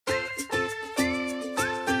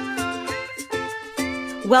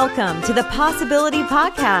Welcome to the Possibility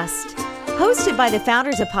Podcast, hosted by the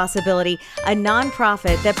founders of Possibility, a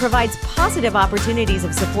nonprofit that provides positive opportunities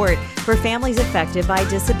of support for families affected by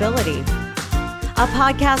disability. A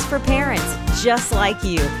podcast for parents just like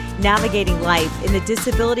you, navigating life in the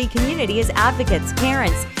disability community as advocates,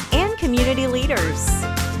 parents, and community leaders.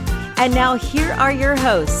 And now here are your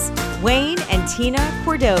hosts, Wayne and Tina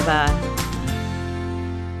Cordova.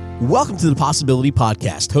 Welcome to the Possibility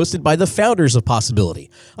Podcast, hosted by the founders of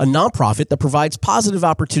Possibility, a nonprofit that provides positive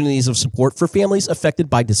opportunities of support for families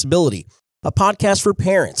affected by disability. A podcast for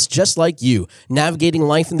parents just like you, navigating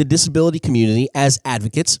life in the disability community as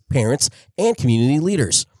advocates, parents, and community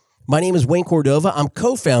leaders. My name is Wayne Cordova. I'm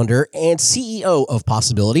co-founder and CEO of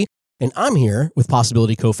Possibility, and I'm here with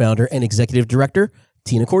Possibility co-founder and executive director,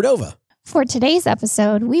 Tina Cordova. For today's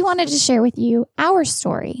episode, we wanted to share with you our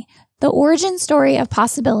story, the origin story of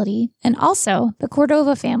Possibility, and also the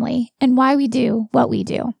Cordova family and why we do what we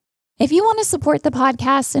do. If you want to support the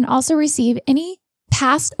podcast and also receive any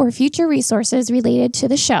past or future resources related to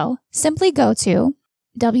the show, simply go to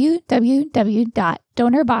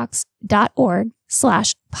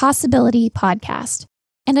www.donorbox.org/possibilitypodcast,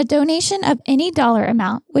 and a donation of any dollar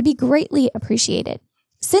amount would be greatly appreciated.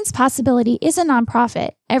 Since Possibility is a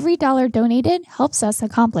nonprofit, every dollar donated helps us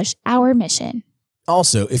accomplish our mission.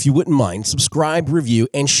 Also, if you wouldn't mind, subscribe, review,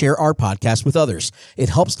 and share our podcast with others. It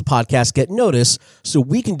helps the podcast get noticed so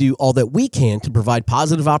we can do all that we can to provide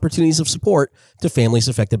positive opportunities of support to families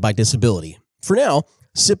affected by disability. For now,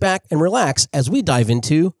 sit back and relax as we dive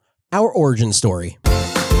into our origin story.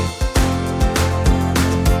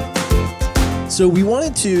 So we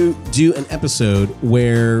wanted to do an episode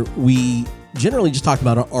where we generally just talk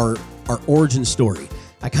about our origin story.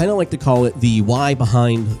 I kind of like to call it the why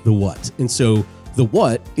behind the what. And so the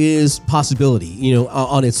what is Possibility. You know,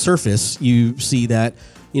 on its surface, you see that,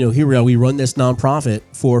 you know, here we are, we run this nonprofit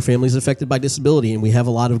for families affected by disability, and we have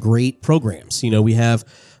a lot of great programs. You know, we have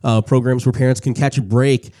programs where parents can catch a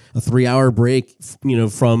break, a 3-hour break, you know,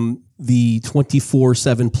 from the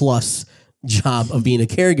 24/7 plus job of being a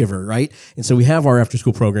caregiver, right? And so we have our after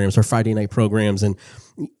school programs, our Friday night programs. And,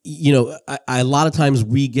 you know, a lot of times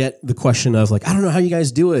we get the question of like, I don't know how you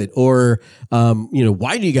guys do it, or, you know,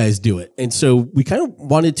 why do you guys do it? And so we kind of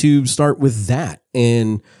wanted to start with that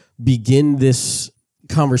and begin this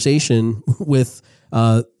conversation with,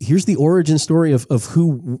 here's the origin story of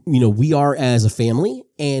who, you know, we are as a family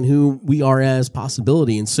and who we are as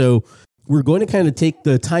Possibility. And so we're going to kind of take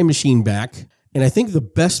the time machine back. And I think the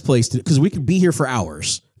best place to, because we could be here for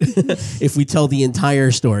hours if we tell the entire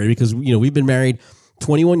story, because, you know, we've been married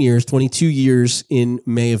 21 years, 22 years in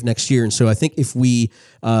May of next year. And so I think if we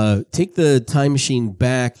take the time machine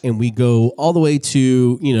back and we go all the way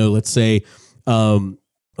to, you know, let's say around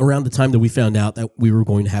the time that we found out that we were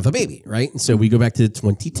going to have a baby, right? And so we go back to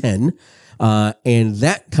 2010 and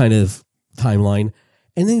that kind of timeline,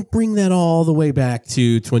 and then bring that all the way back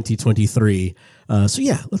to 2023. So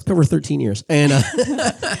yeah, let's cover 13 years and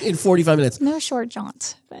in 45 minutes. No short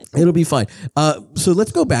jaunt, but it'll be fine. So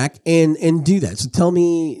let's go back and do that. So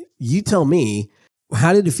you tell me,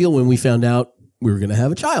 how did it feel when we found out we were going to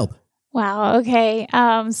have a child? Wow. Okay.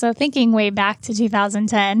 So thinking way back to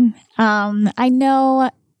 2010, I know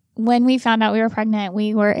when we found out we were pregnant,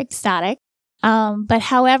 we were ecstatic. But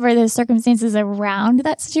however, the circumstances around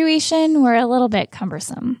that situation were a little bit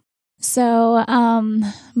cumbersome. So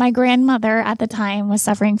my grandmother at the time was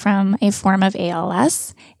suffering from a form of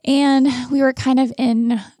ALS, and we were kind of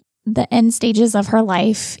in the end stages of her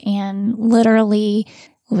life, and literally,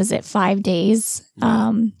 5 days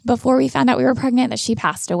before we found out we were pregnant that she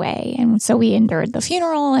passed away. And so we endured the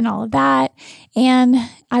funeral and all of that. And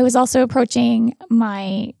I was also approaching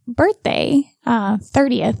my birthday,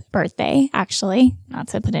 30th birthday, actually, not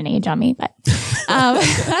to put an age on me, but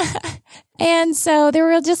and so there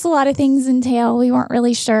were just a lot of things entail. We weren't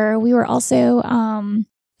really sure. We were also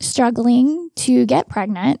struggling to get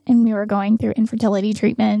pregnant, and we were going through infertility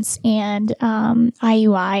treatments and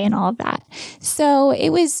IUI and all of that. So it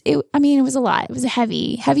was a lot. It was a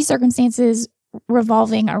heavy circumstances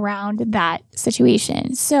revolving around that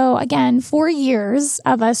situation. So again, 4 years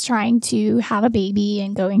of us trying to have a baby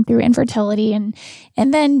and going through infertility and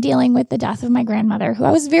then dealing with the death of my grandmother, who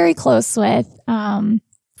I was very close with.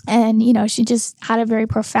 And, you know, she just had a very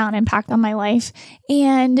profound impact on my life.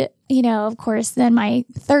 And, you know, of course, then my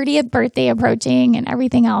 30th birthday approaching and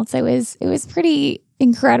everything else, it was pretty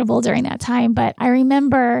incredible during that time. But I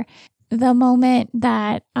remember the moment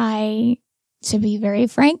that I, to be very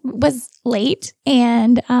frank, was late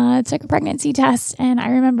and took a pregnancy test. And I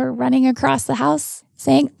remember running across the house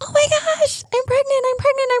saying, "Oh my gosh, I'm pregnant.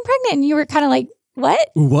 And you were kind of like what?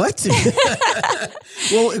 What?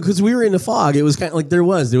 Well, because we were in the fog, it was kind of like there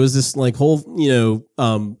was this like whole,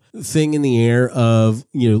 thing in the air of,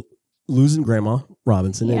 losing Grandma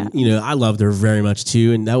Robinson. Yeah. And, I loved her very much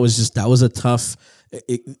too. And that was a tough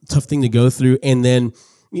thing to go through. And then,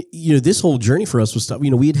 this whole journey for us was tough.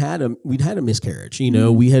 We'd had a miscarriage,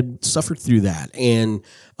 we had suffered through that. And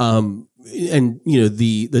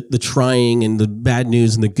the trying and the bad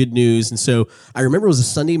news and the good news. And so I remember it was a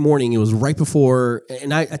Sunday morning. It was right before,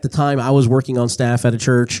 and at the time I was working on staff at a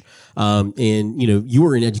church. And you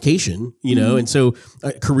were in education, and so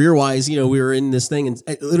career wise, we were in this thing, and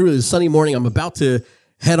literally the Sunday morning, I'm about to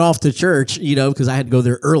head off to church, because I had to go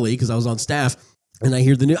there early because I was on staff. And I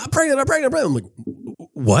hear the news, I'm pregnant. I'm like,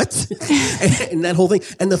 what? and that whole thing.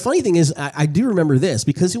 And the funny thing is, I do remember this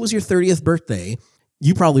because it was your 30th birthday.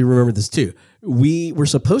 You probably remember this too. We were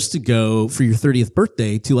supposed to go for your 30th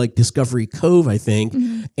birthday to like Discovery Cove, I think.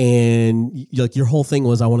 Mm-hmm. And like your whole thing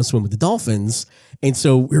was, I want to swim with the dolphins. And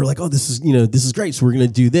so we were like, oh, this is great. So we're going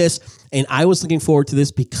to do this. And I was looking forward to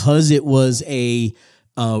this because it was a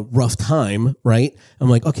rough time, right? I'm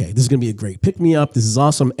like, okay, this is going to be a great pick me up. This is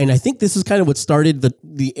awesome. And I think this is kind of what started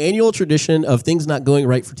the annual tradition of things not going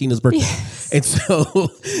right for Tina's birthday. Yes. And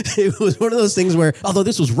so it was one of those things where, although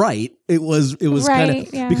this was right, it was right,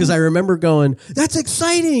 kind of, because I remember going, that's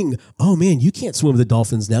exciting. Oh man, you can't swim with the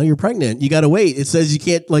dolphins now. You're pregnant. You got to wait. It says you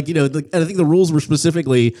can't, and I think the rules were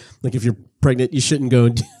specifically like, if you're pregnant, you shouldn't go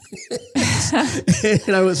and do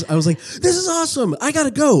and I was like, this is awesome. I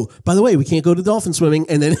gotta go. By the way, we can't go to dolphin swimming.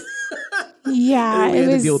 And then we had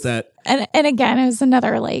to deal with that. And again, it was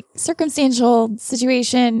another like circumstantial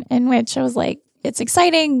situation in which I was like, it's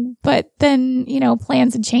exciting, but then,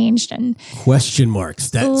 plans had changed and question marks.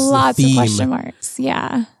 That's lots the theme. Of question marks.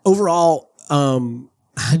 Yeah. Overall, how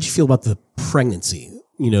did you feel about the pregnancy?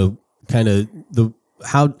 I'm trying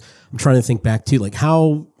to think back to like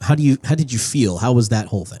how did you feel? How was that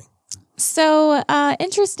whole thing? So,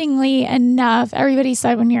 interestingly enough, everybody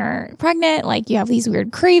said when you're pregnant, like you have these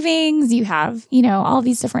weird cravings, you have, all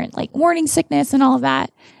these different like morning sickness and all of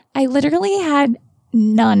that. I literally had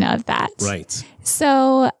none of that. Right.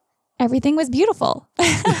 So everything was beautiful,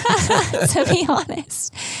 to be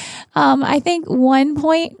honest. I think 1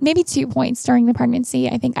 point, maybe 2 points during the pregnancy,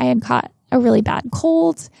 I think I had caught a really bad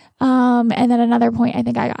cold. And then another point, I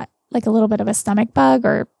think I got like a little bit of a stomach bug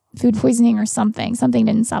or food poisoning or something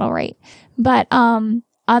didn't settle right. But,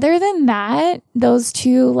 other than that, those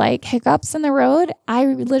two like hiccups in the road, I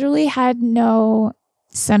literally had no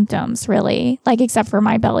symptoms really, like except for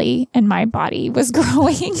my belly and my body was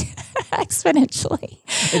growing exponentially.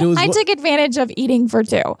 I took advantage of eating for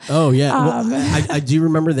two. Oh yeah. I do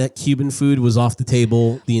remember that Cuban food was off the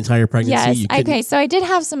table the entire pregnancy. Yes. Okay. So I did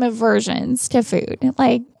have some aversions to food,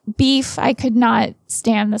 like beef. I could not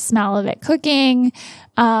stand the smell of it cooking.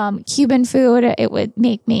 Cuban food, it would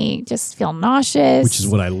make me just feel nauseous. Which is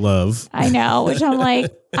what I love. I know, which I'm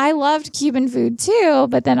like, I loved Cuban food too,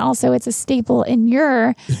 but then also it's a staple in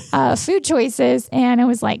your food choices. And I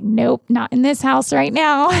was like, nope, not in this house right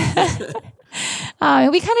now.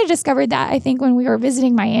 We kind of discovered that, I think, when we were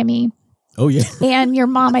visiting Miami. Oh, yeah. And your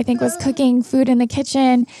mom, I think, was cooking food in the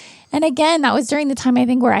kitchen. And again, that was during the time, I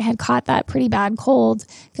think, where I had caught that pretty bad cold,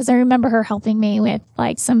 because I remember her helping me with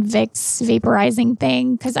like some Vicks vaporizing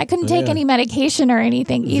thing, because I couldn't take any medication or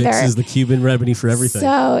anything either. Vicks is the Cuban remedy for everything.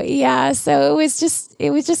 So yeah, so it was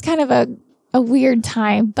just kind of a weird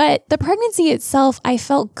time. But the pregnancy itself, I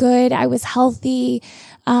felt good. I was healthy.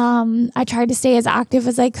 I tried to stay as active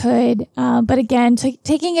as I could. But again,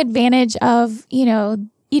 taking advantage of,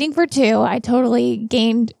 eating for two, I totally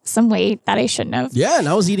gained some weight that I shouldn't have. Yeah, and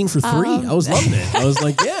I was eating for three. I was loving it. I was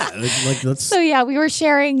like, yeah, like that's. So yeah, we were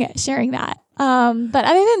sharing that. But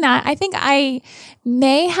other than that, I think I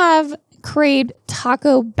may have craved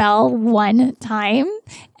Taco Bell one time,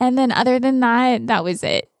 and then other than that, that was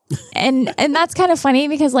it. And that's kind of funny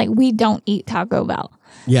because like we don't eat Taco Bell.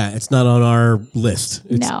 Yeah, it's not on our list.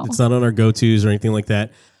 It's not on our go-tos or anything like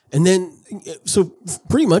that. And then, so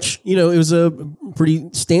pretty much, it was a pretty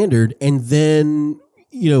standard. And then,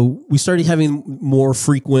 we started having more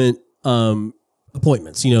frequent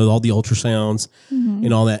appointments, all the ultrasounds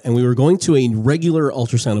and all that. And we were going to a regular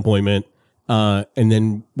ultrasound appointment. And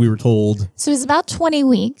then we were told. So it was about 20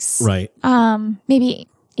 weeks. Right. Maybe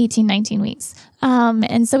 18, 19 weeks.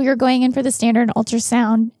 And so we were going in for the standard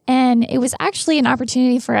ultrasound, and it was actually an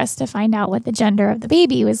opportunity for us to find out what the gender of the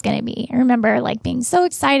baby was going to be. I remember like being so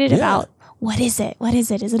excited about, what is it? What is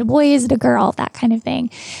it? Is it a boy? Is it a girl? That kind of thing.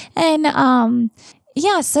 And,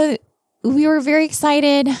 so we were very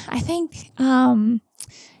excited. I think,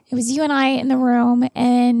 it was you and I in the room,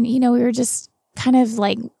 and, we were just kind of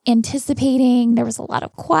like anticipating. There was a lot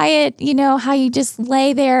of quiet, how you just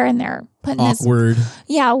lay there and they're putting awkward.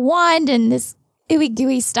 Wand and this ooey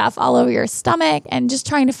gooey stuff all over your stomach and just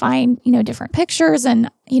trying to find, different pictures and,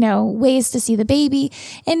 ways to see the baby.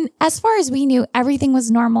 And as far as we knew, everything was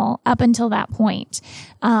normal up until that point.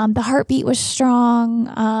 The heartbeat was strong.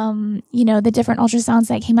 The different ultrasounds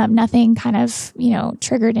that came up, nothing kind of,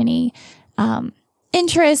 triggered any,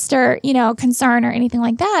 interest or, concern or anything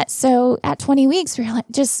like that. So at 20 weeks,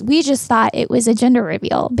 we just thought it was a gender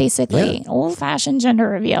reveal, basically old fashioned gender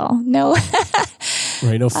reveal. No,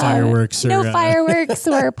 right. No fireworks fireworks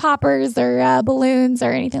or poppers or balloons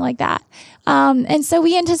or anything like that. And so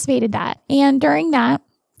we anticipated that. And during that,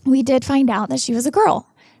 we did find out that she was a girl.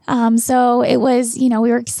 So it was, we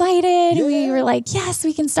were excited. Yeah. We were like, yes,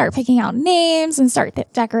 we can start picking out names and start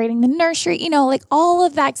decorating the nursery. Like all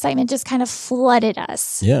of that excitement just kind of flooded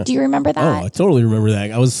us. Yeah. Do you remember that? Oh, I totally remember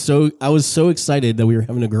that. I was so excited that we were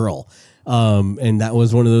having a girl. And that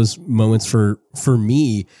was one of those moments for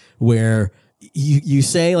me where you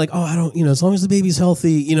say like, oh, I don't, as long as the baby's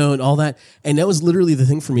healthy, and all that. And that was literally the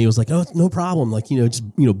thing for me. It was like, oh, no problem. Like, just,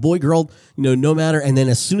 boy, girl, no matter. And then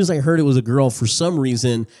as soon as I heard it was a girl, for some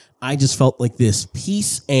reason, I just felt like this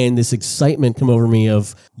peace and this excitement come over me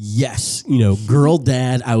of, yes, girl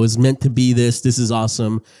dad, I was meant to be this. This is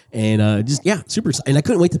awesome. And super excited. And I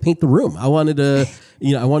couldn't wait to paint the room. I wanted to,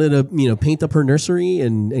 paint up her nursery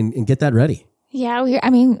and get that ready. Yeah,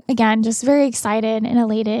 again, just very excited and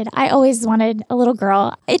elated. I always wanted a little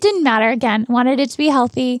girl. It didn't matter. Again, wanted it to be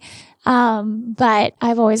healthy. But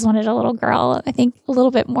I've always wanted a little girl. I think a little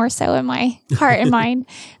bit more so in my heart and mind.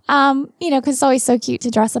 Cause it's always so cute to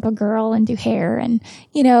dress up a girl and do hair and,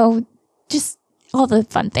 just all the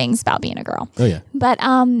fun things about being a girl. Oh yeah. But,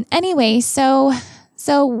 anyway, so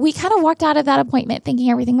we kind of walked out of that appointment thinking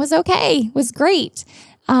everything was okay, was great.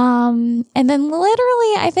 And then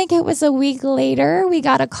literally, I think it was a week later, we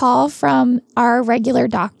got a call from our regular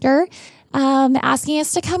doctor, asking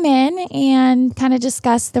us to come in and kind of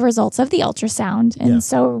discuss the results of the ultrasound. And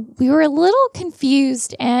so we were a little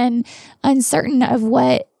confused and uncertain of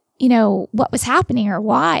what was happening or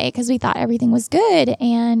why, because we thought everything was good.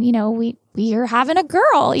 And, we are having a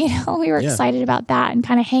girl, we were excited about that and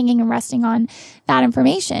kind of hanging and resting on that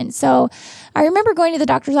information. So I remember going to the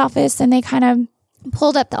doctor's office and they kind of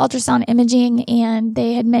pulled up the ultrasound imaging and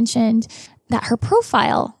they had mentioned that her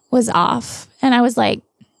profile was off. And I was like,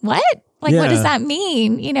 what? Like, what does that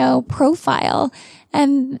mean? Profile.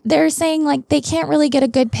 And they're saying like, they can't really get a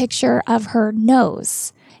good picture of her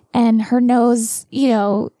nose and her nose,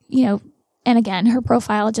 and again, her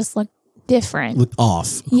profile just looked different. Looked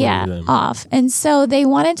off. Yeah, off. And so they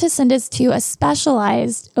wanted to send us to a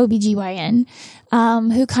specialized OBGYN,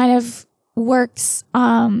 who kind of works,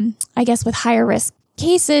 I guess, with higher risk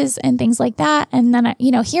cases and things like that. And then,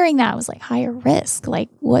 hearing that, I was like, higher risk, like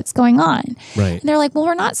what's going on? Right. And they're like, well,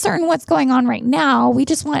 we're not certain what's going on right now. We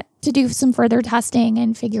just want to do some further testing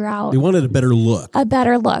and figure out. They wanted a better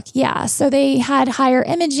look. Yeah. So they had higher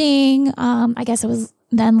imaging. I guess it was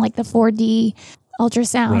then like the 4D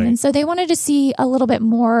ultrasound. Right. And so they wanted to see a little bit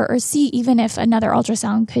more or see even if another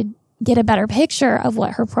ultrasound could get a better picture of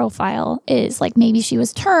what her profile is. Like maybe she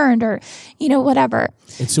was turned or, whatever.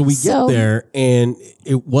 And so we get there and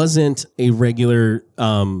it wasn't a regular,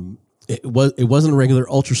 it wasn't a regular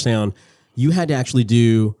ultrasound. You had to actually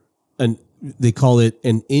do they call it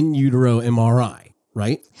an in utero MRI,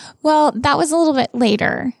 right? Well, that was a little bit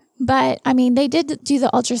later, but they did do the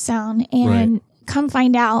ultrasound and come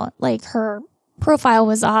find out like her profile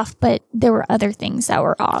was off, but there were other things that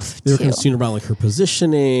were off. They were concerned about like her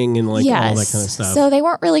positioning and like all that kind of stuff. So they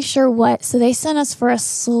weren't really sure what. So they sent us for a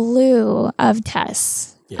slew of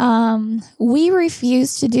tests. Yeah. We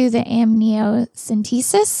refused to do the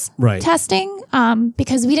amniocentesis testing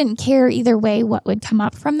because we didn't care either way what would come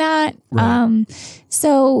up from that. Right.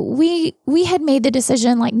 So we had made the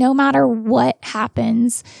decision like no matter what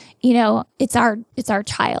happens, it's our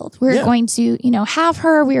child. We're going to, have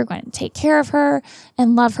her. We are going to take care of her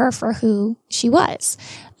and love her for who she was.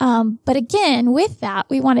 But again, with that,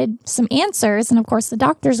 we wanted some answers. And of course, the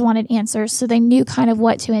doctors wanted answers. So they knew kind of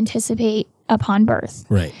what to anticipate upon birth.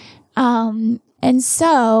 Right. And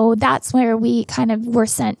so that's where we kind of were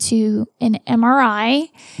sent to an MRI.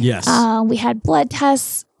 Yes. We had blood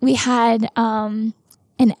tests. We had an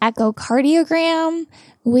echocardiogram.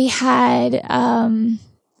 We had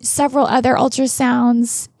several other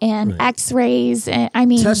ultrasounds and X-rays. And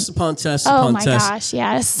tests upon tests upon tests. Oh my gosh,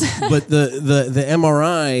 yes. But the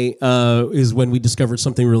MRI is when we discovered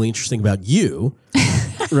something really interesting about you.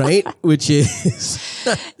 right? Which is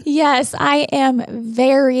Yes, I am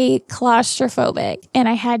very claustrophobic, and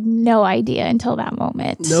I had no idea until that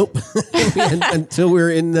moment. nope.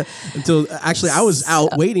 Until actually I was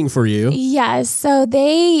out waiting for you. Yes, so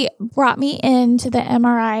they brought me into the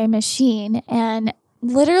MRI machine, and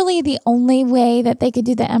literally the only way that they could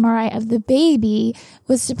do the MRI of the baby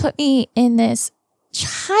was to put me in this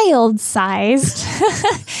child-sized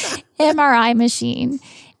MRI machine.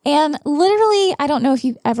 And literally, I don't know if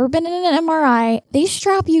you've ever been in an MRI, they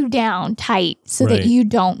strap you down tight so that you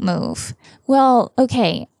don't move. Well,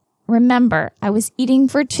 okay, remember, I was eating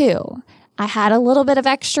for 2. I had a little bit of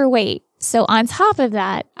extra weight. So on top of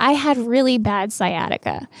that, I had really bad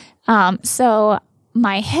sciatica. So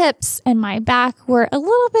my hips and my back were a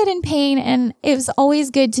little bit in pain, and it was always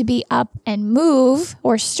good to be up and move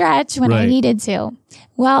or stretch when I needed to.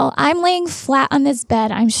 Well, I'm laying flat on this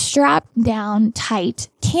bed. I'm strapped down tight,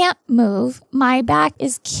 can't move. My back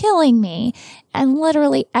is killing me. And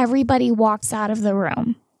literally everybody walks out of the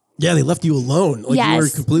room. Yeah, they left you alone. Like you were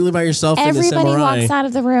completely by yourself in this MRI. Everybody walks out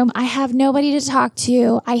of the room. I have nobody to talk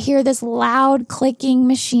to. I hear this loud clicking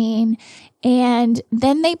machine, and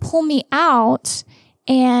then they pull me out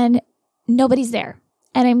and nobody's there.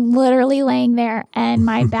 And I'm literally laying there and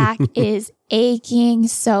my back is aching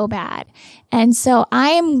so bad. And so I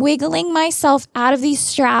am wiggling myself out of these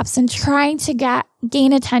straps and trying to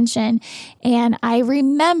gain attention. And I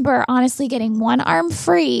remember honestly getting one arm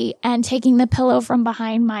free and taking the pillow from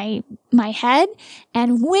behind my head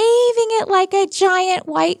and waving it like a giant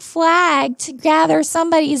white flag to gather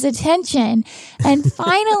somebody's attention. And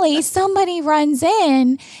finally somebody runs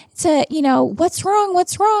in to, what's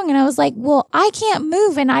wrong? And I was like, well, I can't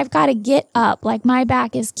move and I've got to get up. Like my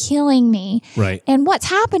back is killing me. Right. And what's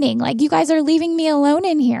happening? Like you guys are leaving me alone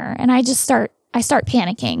in here. And I start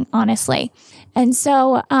panicking, honestly. And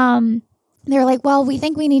so, they're like, well, we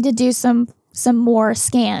think we need to do some more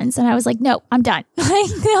scans. And I was like, no, I'm done.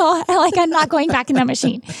 I'm not going back in that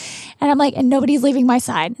machine. And I'm like, and nobody's leaving my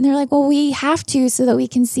side. And they're like, well, we have to so that we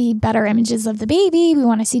can see better images of the baby. We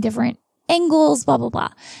want to see different angles, blah, blah, blah.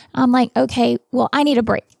 I'm like, okay, well, I need a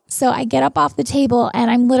break. So I get up off the table and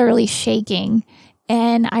I'm literally shaking.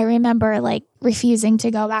 And I remember refusing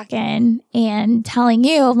to go back in and telling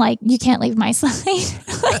you, you can't leave my side.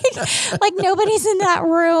 like nobody's in that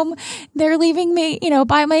room. They're leaving me,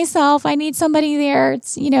 by myself. I need somebody there,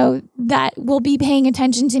 that will be paying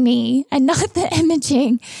attention to me and not the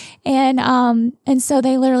imaging. And so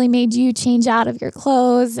they literally made you change out of your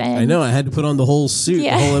clothes. And I know I had to put on the whole suit,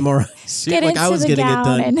 the whole MRI suit, like I was getting it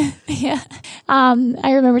done.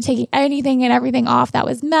 I remember taking anything and everything off that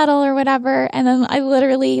was metal or whatever. And then I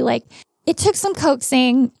literally it took some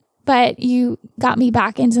coaxing, but you got me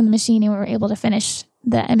back into the machine and we were able to finish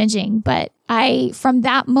the imaging. But from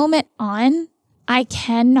that moment on, I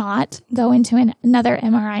cannot go into another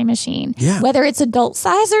MRI machine, whether it's adult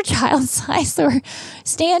size or child size or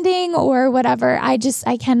standing or whatever. I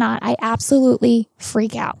cannot. I absolutely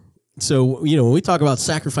freak out. So, when we talk about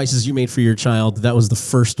sacrifices you made for your child, that was the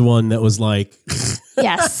first one that was like...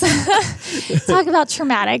 Yes. Talk about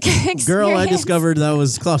traumatic experience. Girl, I discovered that I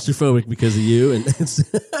was claustrophobic because of you. And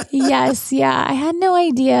Yes, yeah. I had no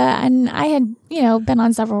idea. And I had, been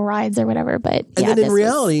on several rides or whatever. But and then in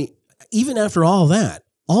reality, even after all that,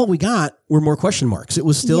 all we got were more question marks. It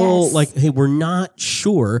was still hey, we're not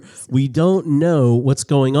sure. We don't know what's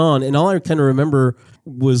going on. And all I kind of remember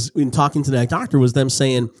was in talking to that doctor was them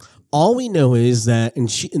saying, all we know is that, and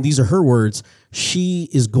these are her words, she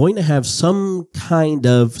is going to have some kind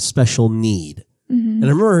of special need. Mm-hmm. And I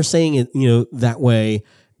remember her saying it, that way.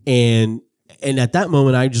 And at that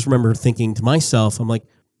moment, I just remember thinking to myself, I'm like,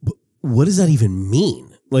 what does that even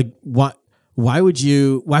mean? Like, why would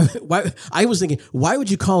you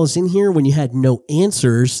call us in here when you had no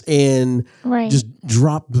answers and just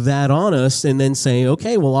drop that on us and then say,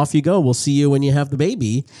 okay, well, off you go. We'll see you when you have the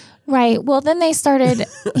baby. Right. Well, then they started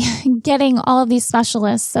getting all of these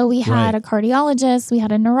specialists. So we had a cardiologist, we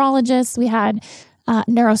had a neurologist, we had a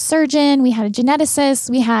neurosurgeon, we had a geneticist,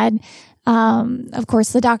 we had, of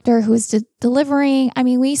course, the doctor who was delivering. I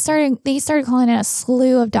mean, they started calling it a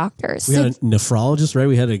slew of doctors. We had a nephrologist, right?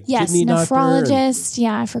 We had a kidney doctor. Nephrologist.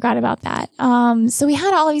 Yeah, I forgot about that. So we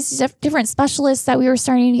had all of these different specialists that we were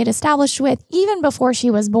starting to get established with even before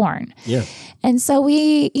she was born. Yeah. And so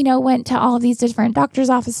we, went to all of these different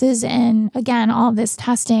doctors' offices and again, all of this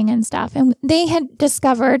testing and stuff. And they had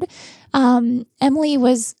discovered Emily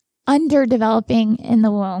was underdeveloping in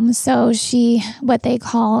the womb. So what they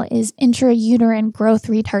call is intrauterine growth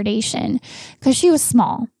retardation because she was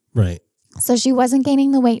small. Right. So she wasn't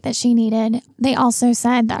gaining the weight that she needed. They also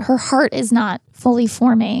said that her heart is not fully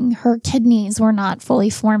forming. Her kidneys were not fully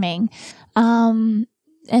forming.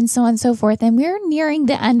 And so on and so forth. And we're nearing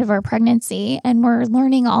the end of our pregnancy, and we're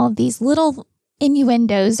learning all of these little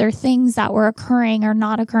innuendos or things that were occurring or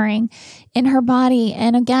not occurring in her body.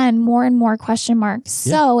 And again, more and more question marks.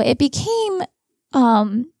 Yeah. So it became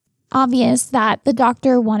obvious that the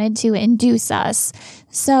doctor wanted to induce us.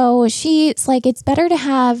 So she's like, it's better to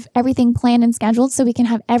have everything planned and scheduled so we can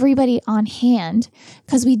have everybody on hand,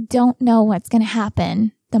 because we don't know what's going to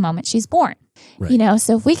happen the moment she's born. Right. You know,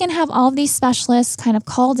 so if we can have all of these specialists kind of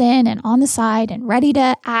called in and on the side and ready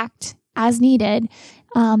to act as needed,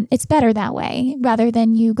 it's better that way rather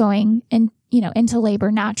than you going into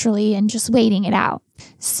labor naturally and just waiting it out.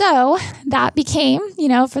 So that became,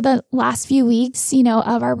 for the last few weeks,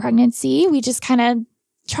 of our pregnancy, we just kind of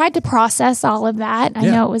tried to process all of that. I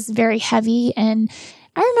know it was very heavy. And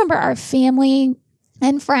I remember our family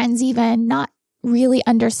and friends even not really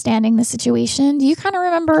understanding the situation. Do you kind of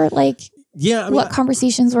remember what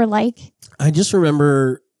conversations were like? I just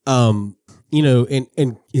remember, and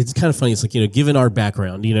it's kind of funny. It's like, given our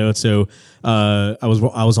background, so I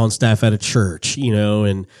was on staff at a church,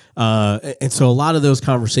 and so a lot of those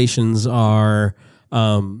conversations are,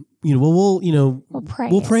 we'll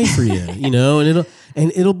pray for you, and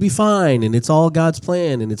it'll be fine, and it's all God's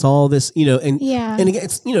plan, and it's all this, and again,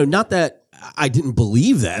 it's not that I didn't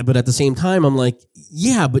believe that, but at the same time, I'm like,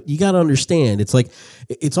 yeah, but you got to understand,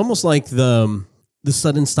 it's almost like the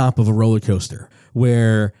sudden stop of a roller coaster,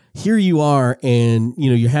 where here you are, and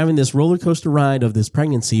you're having this roller coaster ride of this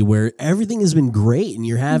pregnancy where everything has been great, and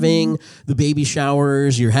you're having the baby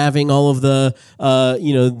showers, you're having all of the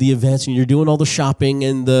the events, and you're doing all the shopping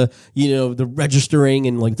and the the registering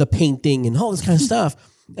and like the painting and all this kind of stuff,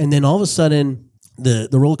 and then all of a sudden the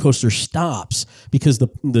roller coaster stops because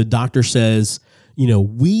the doctor says,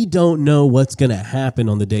 we don't know what's going to happen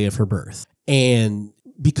on the day of her birth. And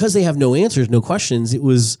because they have no answers, no questions, it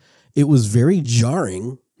was very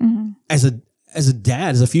jarring. As a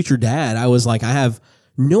dad, as a future dad, I was like, I have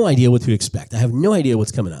no idea what to expect. I have no idea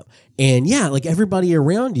what's coming up. And like everybody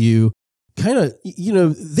around you kind of,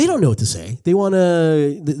 they don't know what to say. They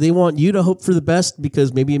want you to hope for the best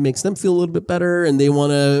because maybe it makes them feel a little bit better, and they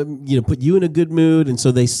want to, put you in a good mood. And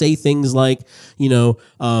so they say things like,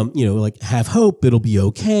 like, have hope, it'll be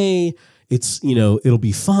okay. It's, it'll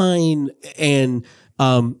be fine. And,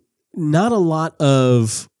 not a lot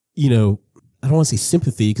of, I don't want to say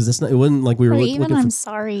sympathy, because it wasn't like we were even looking I'm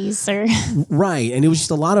sorry, sir. Right. And it was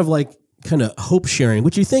just a lot of like kind of hope sharing,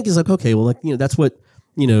 which you think is like, okay, well, like, that's what,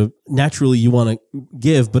 naturally you want to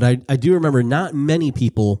give. But I do remember not many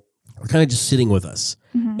people were kind of just sitting with us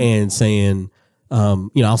and saying,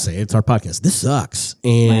 I'll say it's our podcast. This sucks.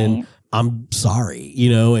 And I'm sorry,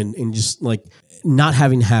 and just like not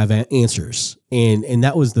having to have answers. And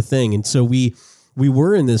that was the thing. And so we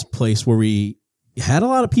were in this place where we had a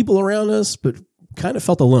lot of people around us, but kind of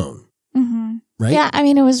felt alone. Right? Yeah. I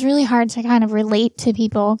mean, it was really hard to kind of relate to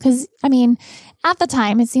people because, at the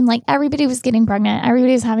time, it seemed like everybody was getting pregnant.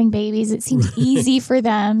 Everybody was having babies. It seemed easy for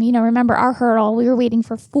them. Remember our hurdle, we were waiting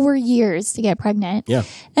for 4 years to get pregnant. Yeah.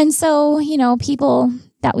 And so, people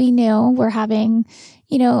that we knew were having,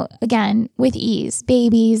 again, with ease,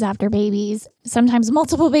 babies after babies, sometimes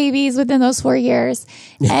multiple babies within those 4 years.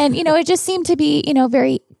 And, it just seemed to be,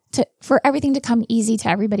 for everything to come easy to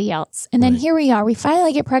everybody else. And then here we are, we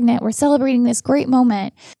finally get pregnant. We're celebrating this great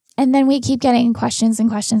moment. And then we keep getting questions and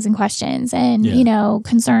questions and questions and,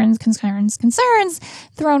 concerns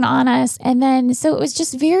thrown on us. And then, so it was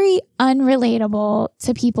just very unrelatable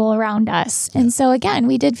to people around us. And so again,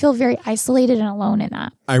 we did feel very isolated and alone in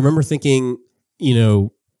that. I remember thinking,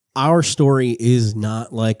 our story is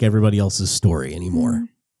not like everybody else's story anymore,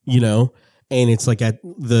 and it's like at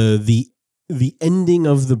the ending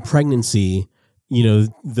of the pregnancy,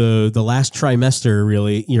 the last trimester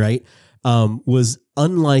really, right, was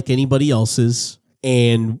unlike anybody else's.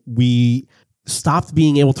 And we stopped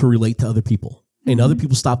being able to relate to other people, and other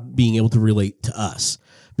people stopped being able to relate to us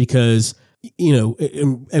because,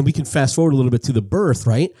 and we can fast forward a little bit to the birth,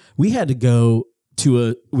 right? We had to go to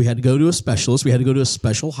a specialist. We had to go to a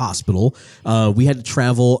special hospital. We had to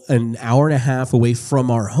travel an hour and a half away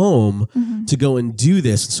from our home to go and do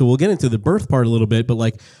this. So we'll get into the birth part a little bit, but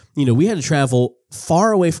we had to travel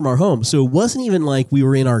far away from our home. So it wasn't even like we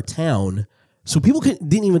were in our town. So people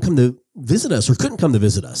didn't even come to visit us or couldn't come to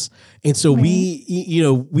visit us. And so we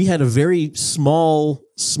had a very small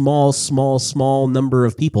number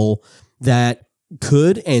of people that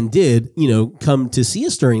could and did, come to see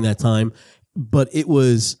us during that time. But it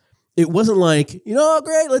wasn't like,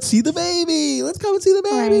 great, let's see the baby. Let's come and see the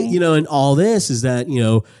baby. And all this is that,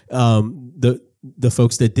 the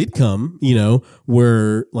folks that did come,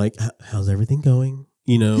 were like, how's everything going?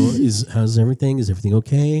 Is everything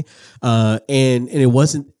okay? And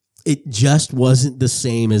it just wasn't the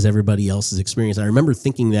same as everybody else's experience. I remember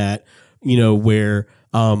thinking that, where,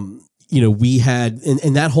 we had,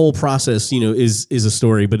 and that whole process, is a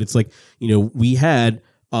story, but it's like, we had,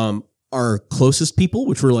 our closest people,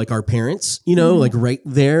 which were like our parents, like right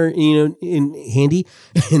there, in handy.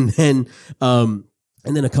 And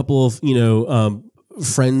then a couple of,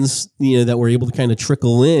 friends, that were able to kind of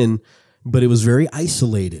trickle in, but it was very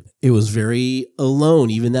isolated. It was very alone.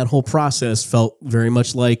 Even that whole process felt very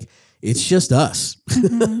much like it's just us.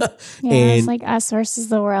 Mm-hmm. Yeah, it's like us versus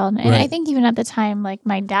the world. And I think even at the time, like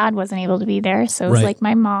my dad wasn't able to be there. So it was like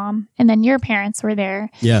my mom and then your parents were there.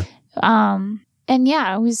 Yeah. And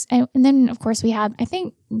yeah, it was, and then of course we had, I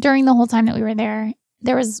think during the whole time that we were there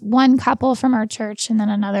was one couple from our church and then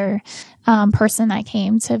another person that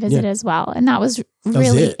came to visit as well. And that was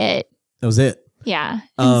really it. That was it. Yeah.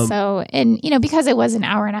 And because it was an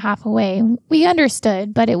hour and a half away, we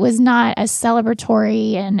understood, but it was not as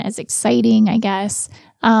celebratory and as exciting, I guess,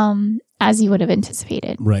 as you would have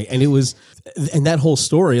anticipated. Right. And that whole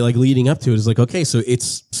story, like leading up to it is like, okay, so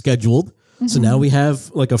it's scheduled. So now we have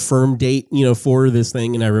like a firm date, for this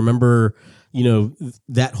thing. And I remember,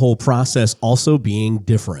 that whole process also being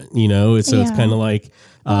different, it's kind of like,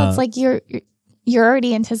 it's like you're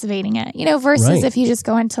already anticipating it, versus if you just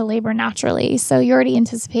go into labor naturally. So you already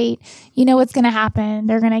anticipate, what's going to happen.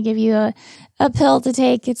 They're going to give you a pill to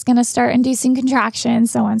take. It's going to start inducing contractions,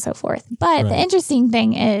 so on and so forth. But the interesting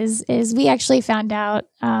thing is we actually found out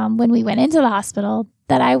when we went into the hospital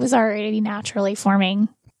that I was already naturally forming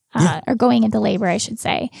or going into labor, I should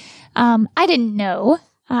say. I didn't know.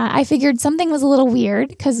 I figured something was a little weird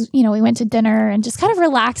because, we went to dinner and just kind of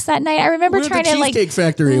relaxed that night. I remember trying to Cheesecake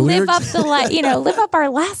Factory. live up our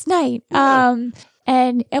last night.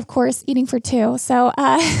 And of course, eating for two. So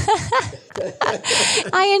I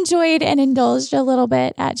enjoyed and indulged a little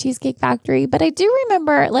bit at Cheesecake Factory. But I do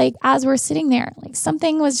remember, like, as we're sitting there, like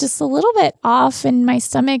something was just a little bit off and my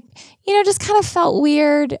stomach, just kind of felt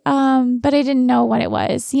weird. But I didn't know what it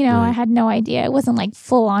was. I had no idea. It wasn't like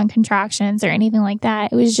full on contractions or anything like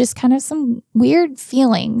that. It was just kind of some weird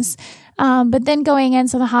feelings. But then going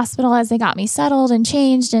into the hospital as they got me settled and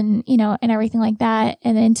changed and, and everything like that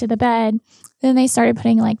and into the bed, then they started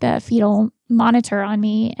putting like the fetal monitor on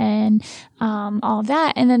me and all of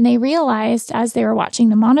that. And then they realized as they were watching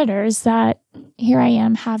the monitors that here I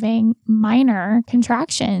am having minor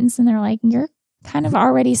contractions. And they're like, you're kind of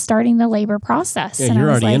already starting the labor process. Yeah, and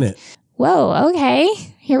you're I was already like, in it. Whoa, okay,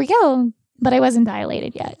 here we go. But I wasn't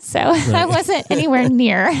dilated yet. So I wasn't anywhere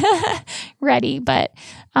near ready. But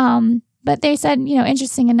they said,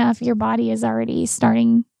 interesting enough, your body is already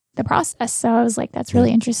starting the process. So I was like, that's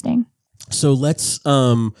really interesting. So let's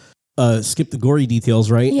skip the gory details,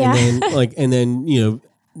 right? Yeah. And then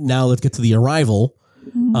now let's get to the arrival.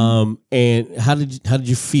 Mm-hmm. And how did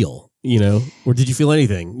you feel? Or did you feel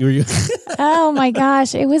anything? Oh my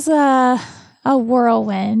gosh, it was a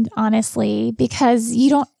whirlwind, honestly, because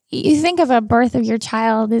you think of a birth of your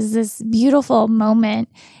child as this beautiful moment.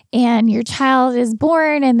 And your child is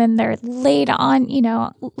born and then they're laid on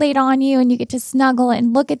you and you get to snuggle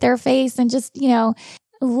and look at their face and just,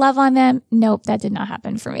 love on them. Nope, that did not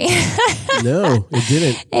happen for me. No, it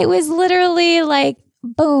didn't. It was literally like,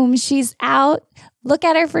 boom, she's out. Look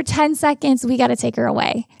at her for 10 seconds. We got to take her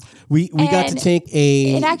away. We got to take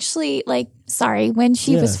It actually, when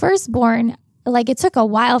she was first born, it took a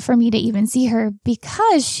while for me to even see her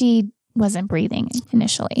because she wasn't breathing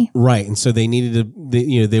initially. Right. And so they needed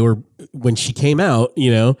to, they were, when she came out,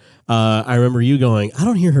 I remember you going, I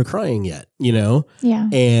don't hear her crying yet, Yeah.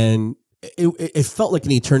 And it felt like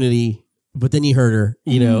an eternity, but then you heard her,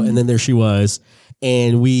 and then there she was.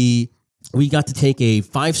 And we got to take a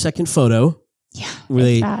 5-second photo. Yeah. Where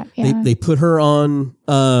they put her on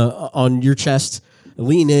your chest,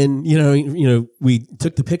 lean in, we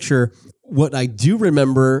took the picture. What I do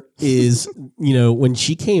remember is, when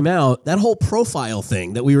she came out, that whole profile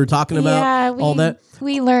thing that we were talking about, all that.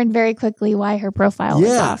 We learned very quickly why her profile was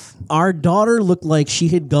off. Our daughter looked like she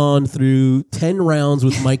had gone through 10 rounds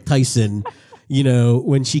with Mike Tyson,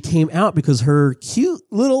 when she came out because her cute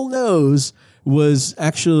little nose was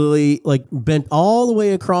actually like bent all the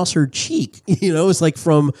way across her cheek. It's like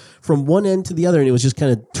from one end to the other and it was just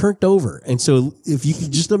kind of turned over. And so if you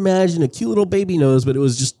could just imagine a cute little baby nose, but it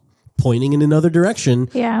was just pointing in another direction,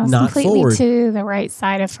 not completely forward. To the right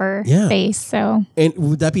side of her face. So, and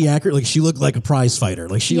would that be accurate? Like she looked like a prize fighter.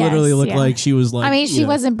 Like she literally looked like she was like. She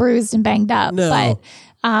wasn't bruised and banged up, but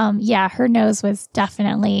her nose was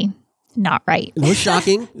definitely not right. It was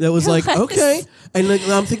shocking. That was like, okay. And like,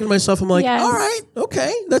 I'm thinking to myself, I'm like, Yes. all right,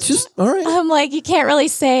 okay. That's just, all right. I'm like, you can't really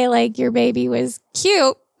say like your baby was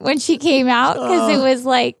cute when she came out because it was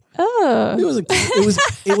like, oh.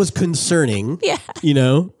 It was concerning. Yeah. You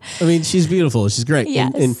know, I mean, she's beautiful. She's great.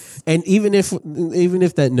 Yes. And even if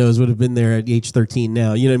that nose would have been there at age 13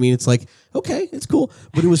 now, you know what I mean? It's like, okay, it's cool.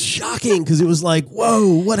 But it was shocking because it was like,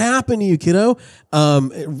 whoa, what happened to you, kiddo?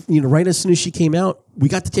 You know, right as soon as she came out, we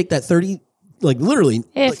got to take that 30, like literally.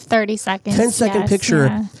 If 30 seconds. 10-second picture.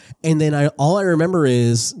 Yeah. And then all I remember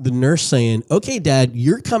is the nurse saying, okay, Dad,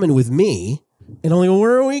 you're coming with me. And I'm like, well,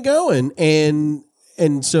 where are we going?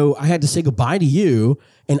 And so I had to say goodbye to you.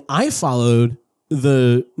 And I followed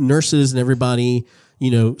the nurses and everybody,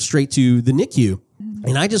 you know, straight to the NICU.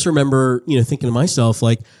 And I just remember, you know, thinking to myself,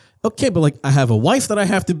 like, okay, but like I have a wife that I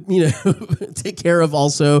have to, you know, take care of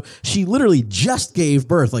also. She literally just gave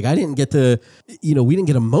birth. Like I didn't get to, you know, we didn't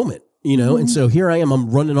get a moment. You know, and so here I am, I'm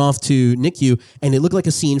running off to NICU and it looked like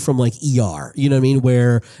a scene from like ER, you know what I mean?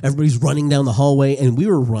 Where everybody's running down the hallway and we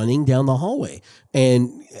were running down the hallway and,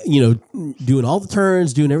 you know, doing all the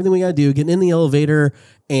turns, doing everything we got to do, getting in the elevator.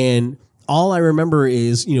 And all I remember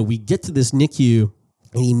is, you know, we get to this NICU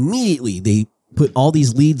and immediately they put all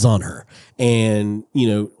these leads on her and, you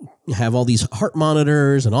know, have all these heart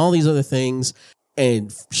monitors and all these other things.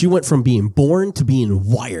 And she went from being born to being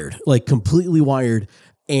wired, like completely wired.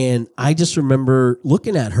 And I just remember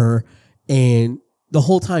looking at her and the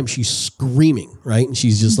whole time she's screaming, right? And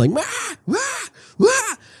she's just like, wah, wah,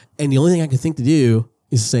 wah. And the only thing I could think to do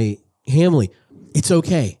is say, Hamley, it's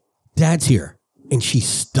okay. Dad's here. And she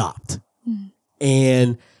stopped.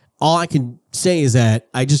 And all I can say is that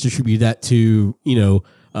I just attribute that to, you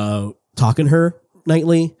know, talking to her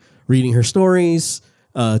nightly, reading her stories,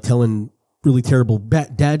 telling really terrible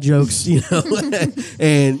dad jokes, you know,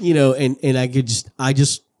 and, you know, and I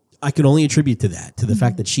could only attribute to that, to the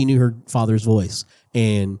fact that she knew her father's voice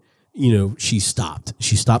and, you know, she stopped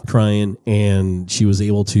crying and they were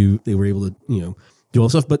able to, you know, do all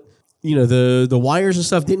stuff. But, you know, the wires and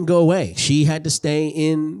stuff didn't go away. She had to stay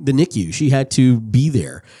in the NICU. She had to be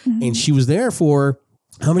there and she was there for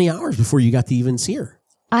how many hours before you got to even see her?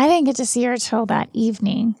 I didn't get to see her till that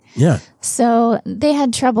evening. Yeah. So they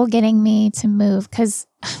had trouble getting me to move because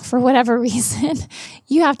for whatever reason,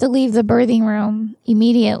 you have to leave the birthing room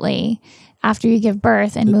immediately after you give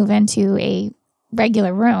birth and move into a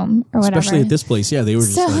regular room or whatever. Especially at this place. Yeah. They were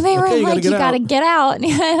just so like, they were okay, like, you got to get out. And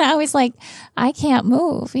I was like, I can't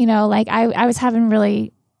move. You know, like I was having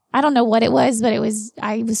really, I don't know what it was, but I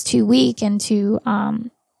was too weak and too,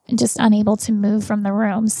 just unable to move from the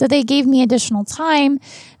room. So they gave me additional time,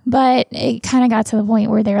 but it kind of got to the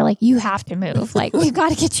point where they were like, you have to move. Like, we've got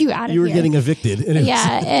to get you out of here. You were getting evicted.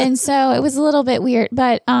 Yeah. And so it was a little bit weird,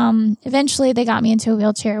 but eventually they got me into a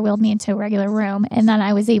wheelchair, wheeled me into a regular room. And then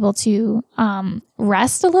I was able to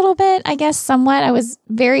rest a little bit, I guess, somewhat. I was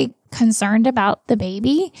very concerned about the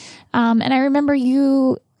baby. And I remember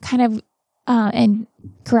you kind of, and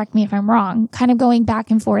correct me if I'm wrong, kind of going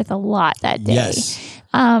back and forth a lot that day. Yes.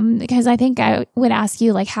 Because I think I would ask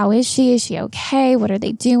you, like, how is she? Is she okay? What are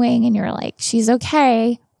they doing? And you're like, she's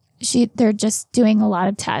okay. They're just doing a lot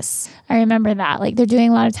of tests. I remember that. Like, they're doing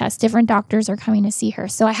a lot of tests. Different doctors are coming to see her.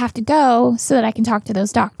 So I have to go so that I can talk to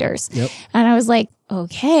those doctors. Yep. And I was like,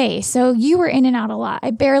 okay. So you were in and out a lot.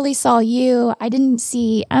 I barely saw you. I didn't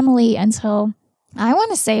see Emily until I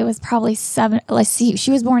want to say it was probably 7. Let's see.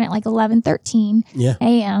 She was born at like 11:13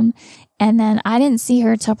 a.m. And then I didn't see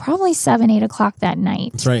her till probably 7, 8 o'clock that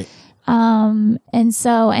night. That's right. And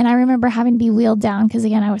I remember having to be wheeled down because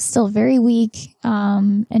again, I was still very weak,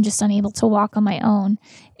 and just unable to walk on my own.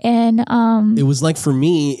 And, it was like, for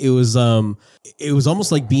me, it was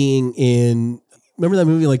almost like being in, remember that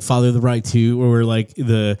movie like Father of the Bride 2, where like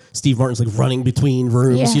the Steve Martin's like running between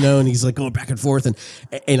rooms, you know, and he's like going back and forth.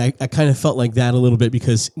 And I kind of felt like that a little bit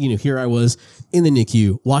because, you know, here I was in the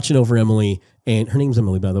NICU watching over Emily. And her name's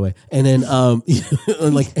Emily, by the way. And then,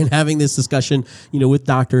 and having this discussion, you know, with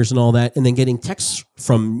doctors and all that, and then getting texts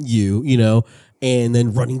from you, you know, and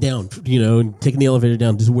then running down, you know, and taking the elevator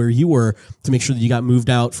down to where you were to make sure that you got moved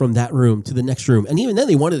out from that room to the next room. And even then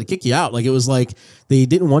they wanted to kick you out. Like, it was like they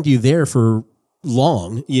didn't want you there for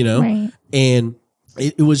long, you know, right. And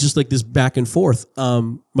it was just like this back and forth.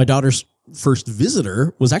 My daughter's first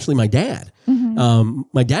visitor was actually my dad. Mm-hmm.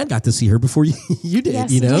 My dad got to see her before you did,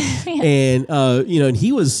 you know, yeah. And, you know, and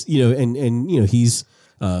he was, you know, and, you know, he's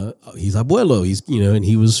abuelo, he's, you know, and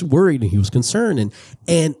he was worried and he was concerned.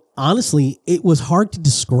 And honestly, it was hard to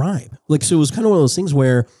describe. Like, so it was kind of one of those things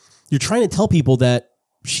where you're trying to tell people that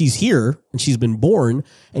she's here and she's been born,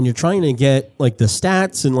 and you're trying to get like the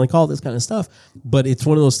stats and like all this kind of stuff. But it's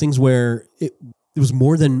one of those things where it was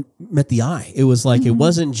more than met the eye. It was like, it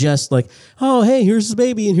wasn't just like, oh, hey, here's this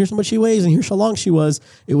baby and here's how much she weighs and here's how long she was.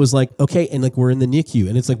 It was like, okay. And like, we're in the NICU,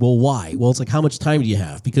 and it's like, well, why? Well, it's like, how much time do you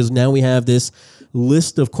have? Because now we have this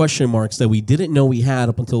list of question marks that we didn't know we had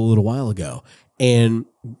up until a little while ago. And,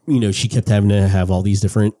 she kept having to have all these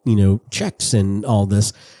different, checks and all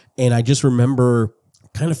this. And I just remember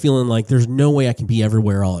kind of feeling like there's no way I can be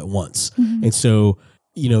everywhere all at once. And so,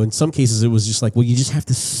 in some cases it was just like, well, you just have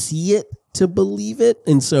to see it to believe it.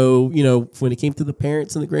 And so, when it came to the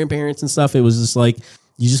parents and the grandparents and stuff, it was just like,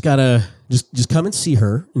 you just gotta just come and see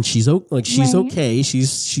her, and she's she's Right. okay.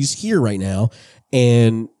 She's here right now.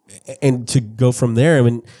 And to go from there, I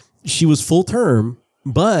mean, she was full term,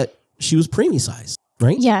 but she was preemie size,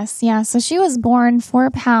 right? Yes. Yeah. So she was born 4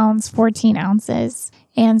 pounds, 14 ounces.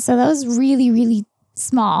 And so that was really, really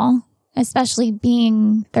small, especially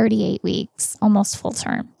being 38 weeks, almost full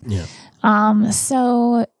term. Yeah.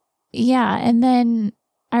 So yeah. And then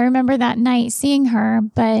I remember that night seeing her,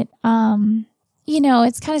 but,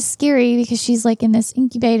 it's kind of scary because she's like in this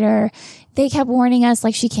incubator. They kept warning us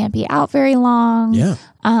like she can't be out very long. Yeah.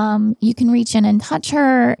 You can reach in and touch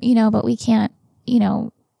her, but we can't,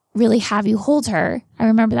 really have you hold her. I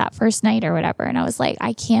remember that first night or whatever. And I was like,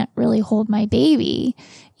 I can't really hold my baby,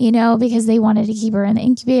 because they wanted to keep her in the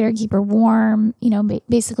incubator, keep her warm,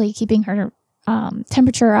 basically keeping her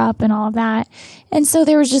temperature up and all of that. And so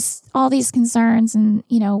there was just all these concerns and,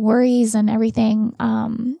 worries and everything.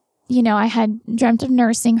 I had dreamt of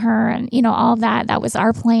nursing her and, all of that. That was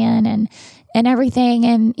our plan and everything.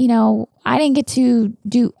 And, I didn't get to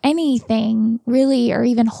do anything really, or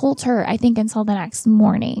even hold her, I think, until the next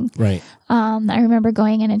morning. Right. I remember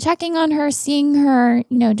going in and checking on her, seeing her,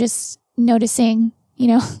 just noticing,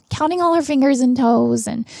 counting all her fingers and toes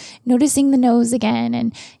and noticing the nose again.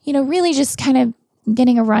 And, really just kind of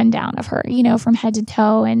getting a rundown of her, from head to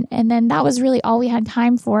toe. And then that was really all we had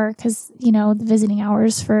time for because, the visiting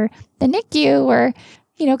hours for the NICU were,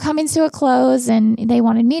 coming to a close, and they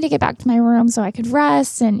wanted me to get back to my room so I could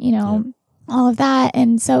rest and, all of that.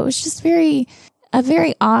 And so it was just a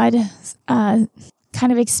very odd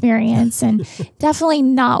kind of experience and definitely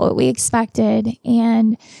not what we expected.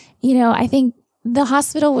 And, I think the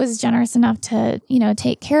hospital was generous enough to,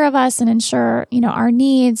 take care of us and ensure, our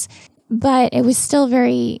needs, but it was still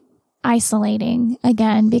very isolating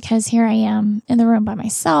again, because here I am in the room by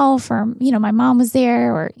myself, or, my mom was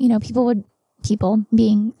there, or, people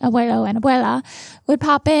being abuelo and abuela would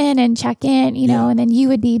pop in and check in, and then you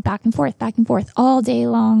would be back and forth all day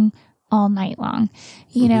long, all night long,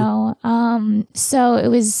 so it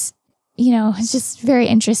was, it's just very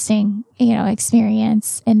interesting,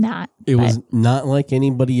 experience in that. It was not like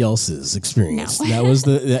anybody else's experience. No. That was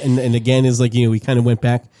and again, is like, we kind of went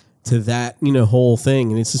back to that, whole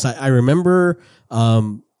thing. And it's just, I remember,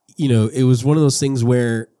 it was one of those things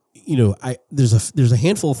where, there's a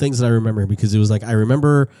handful of things that I remember, because it was like, I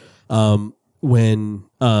remember, when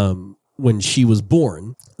she was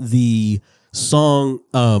born, the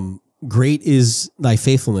song, Great Is Thy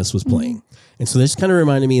Faithfulness was playing. And so this kind of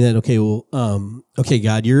reminded me that, okay,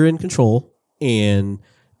 God, you're in control, and,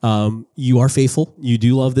 you are faithful. You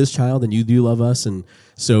do love this child, and you do love us. And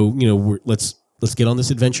so, let's get on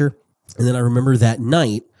this adventure. And then I remember that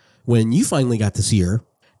night when you finally got to see her,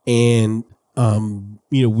 and,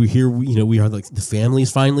 we're here, we are like, the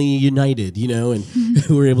family's finally united, and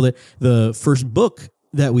we're able to, the first book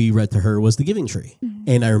that we read to her was The Giving Tree.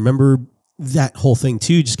 And I remember that whole thing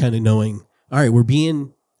too, just kind of knowing, all right, we're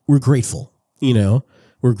grateful,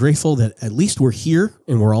 we're grateful that at least we're here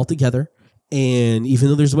and we're all together. And even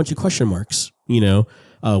though there's a bunch of question marks, we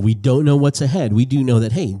don't know what's ahead. We do know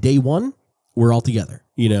that, hey, day one, we're all together,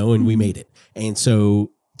 and we made it. And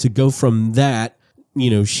so to go from that,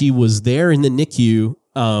 she was there in the NICU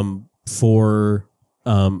for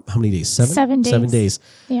how many days? 7 days. 7 days.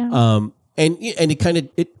 Yeah. And it kind of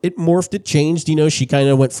it morphed, it changed. She kind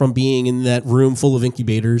of went from being in that room full of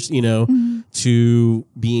incubators, to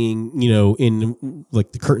being in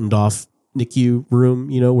like the curtained off NICU room,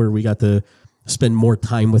 where we got to spend more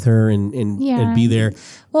time with her and be there.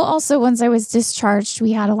 Well, also once I was discharged,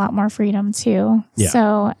 we had a lot more freedom too. Yeah.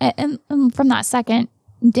 So and from that second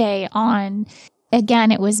day on,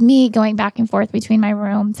 again, it was me going back and forth between my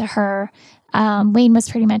room to her. Wayne was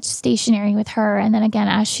pretty much stationary with her. And then again,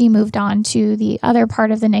 as she moved on to the other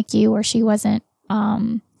part of the NICU where she wasn't,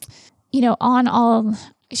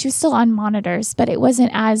 she was still on monitors, but it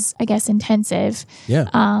wasn't as, I guess, intensive. Yeah.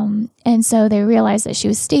 And so they realized that she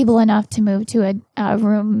was stable enough to move to a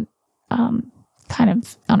room, kind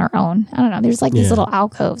of on her own. I don't know. There's like these little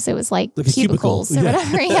alcoves. It was like cubicles or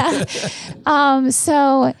whatever.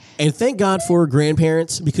 So. And thank God for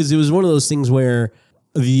grandparents, because it was one of those things where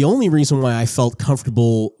the only reason why I felt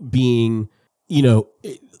comfortable being,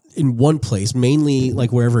 in one place, mainly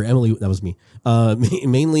like wherever Emily, that was me,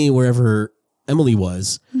 mainly wherever Emily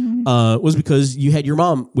was because you had your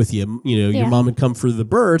mom with you. Your mom had come for the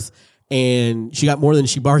birth, and she got more than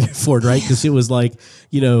she bargained for, right? Because it was like,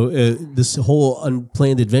 this whole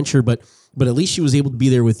unplanned adventure, but at least she was able to be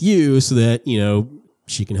there with you so that,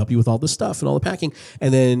 she can help you with all the stuff and all the packing.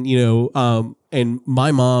 And then, and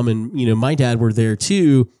my mom and, my dad were there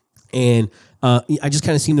too. And I just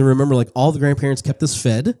kind of seem to remember like all the grandparents kept us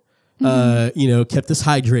fed, kept us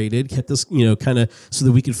hydrated, kept us, kind of so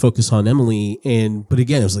that we could focus on Emily. But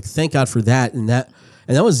again, it was like, thank God for that. And that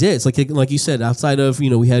was it. It's like you said, outside of,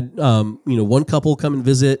 we had, one couple come and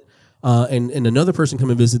visit, and another person come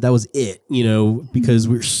and visit. That was it, because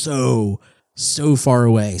we're so far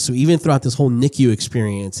away. So even throughout this whole NICU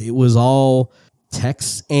experience, it was all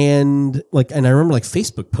texts and I remember like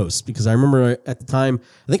Facebook posts, because I remember at the time,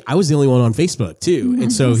 I think I was the only one on Facebook too.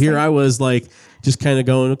 And so here I was like, just kind of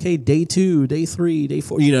going, okay, day 2, day 3, day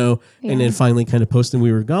 4, and then finally kind of posting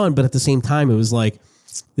we were gone. But at the same time, it was like,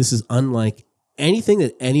 this is unlike anything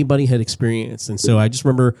that anybody had experienced. And so I just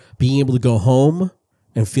remember being able to go home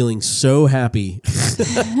and feeling so happy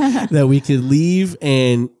that we could leave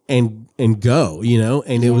and go,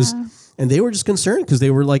 and it was, and they were just concerned because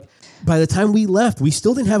they were like, by the time we left, we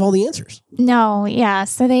still didn't have all the answers. No. Yeah.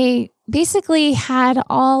 So they basically had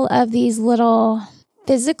all of these little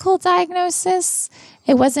physical diagnoses.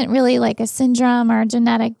 It wasn't really like a syndrome or a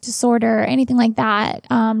genetic disorder or anything like that.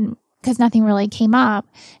 Because nothing really came up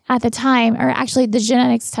at the time, or actually the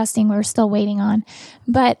genetics testing we were still waiting on.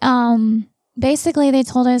 But basically they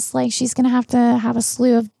told us like she's going to have a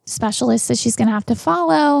slew of specialists that she's going to have to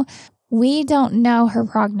follow. We don't know her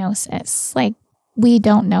prognosis. Like, we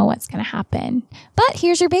don't know what's going to happen. But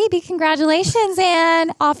here's your baby. Congratulations.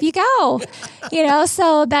 And off you go.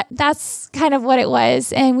 So that's kind of what it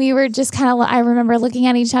was. And we were just kind of, I remember looking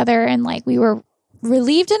at each other and like we were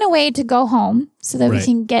relieved in a way to go home so that we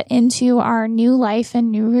can get into our new life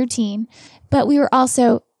and new routine. But we were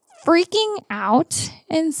also freaking out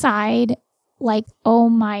inside, like, oh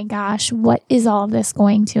my gosh, what is all of this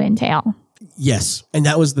going to entail? Yes. And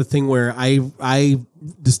that was the thing where I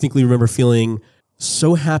distinctly remember feeling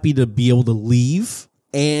so happy to be able to leave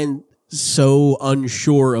and so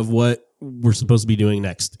unsure of what we're supposed to be doing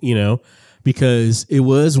next, because it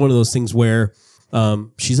was one of those things where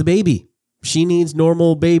she's a baby. She needs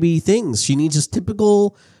normal baby things. She needs just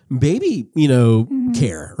typical baby,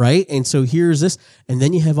 care, right? And so here's this, and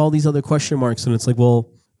then you have all these other question marks, and it's like,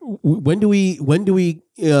 well, when do we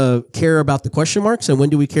care about the question marks, and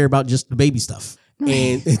when do we care about just the baby stuff?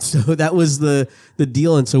 And so that was the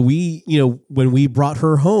deal. And so we, when we brought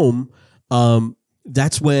her home,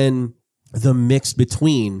 that's when the mix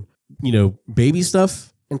between, baby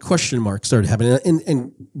stuff and question mark started happening.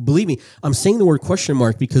 And believe me, I'm saying the word question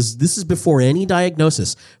mark because this is before any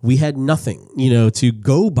diagnosis. We had nothing, to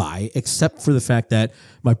go by except for the fact that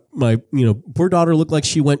my poor daughter looked like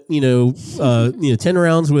she went, 10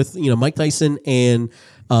 rounds with, Mike Tyson. And,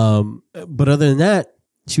 but other than that,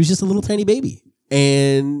 she was just a little tiny baby.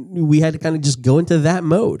 And we had to kind of just go into that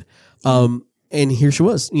mode. And here she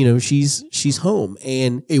was, she's home.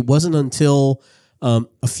 And it wasn't until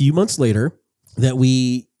a few months later that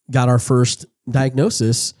we got our first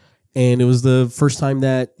diagnosis. And it was the first time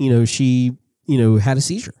that, she, had a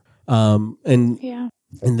seizure. And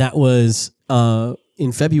that was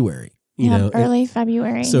in February, early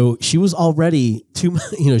February. So she was already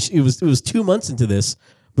it was 2 months into this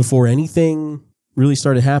before anything really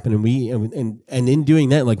started happening. And in doing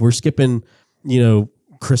that, like, we're skipping,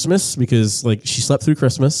 Christmas because like she slept through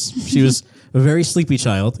Christmas. She was a very sleepy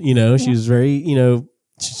child, she was very,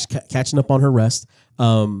 she's catching up on her rest.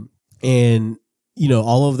 And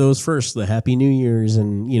all of those first, the Happy New Year's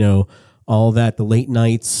and, all that, the late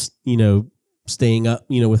nights, staying up,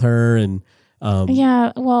 with her and,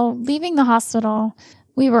 leaving the hospital,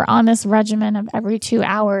 we were on this regimen of every 2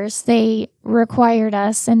 hours. They required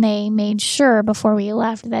us, and they made sure before we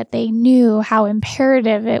left that they knew how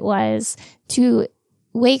imperative it was to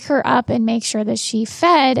wake her up and make sure that she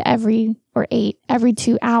fed ate every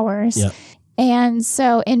 2 hours. Yeah. And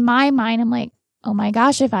so in my mind, I'm like, oh my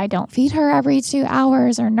gosh, if I don't feed her every 2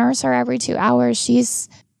 hours or nurse her every 2 hours, she's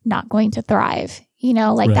not going to thrive, You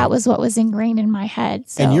know, like Right. that was what was ingrained in my head.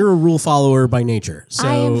 So And you're a rule follower by nature. So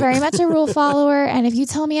I am very much a rule follower. And if you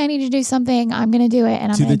tell me I need to do something, I'm going to do it.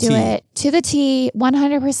 And I'm To going to the do T. it to the T,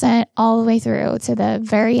 100% all the way through to the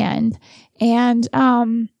very end. And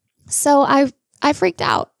so I freaked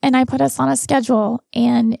out and I put us on a schedule,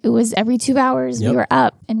 and it was every 2 hours Yep. we were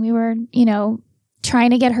up and we were, you know,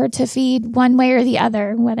 trying to get her to feed one way or the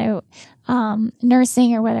other, whether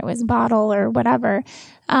nursing or whether it was bottle or whatever.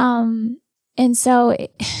 And so,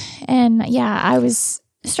 and yeah, I was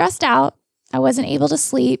stressed out. I wasn't able to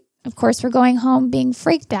sleep. Of course, we're going home being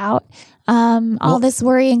freaked out. All this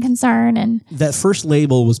worry and concern. And that first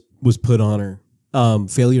label was put on her,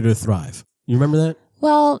 failure to thrive. You remember that?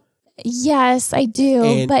 well, yes, I do.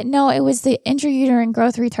 And- but no, it was the intrauterine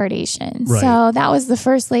growth retardation. Right. So that was the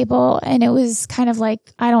first label. And it was kind of like,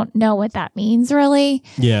 I don't know what that means really.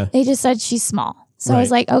 Yeah. They just said she's small. So I was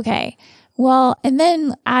Right. like, okay. Well, and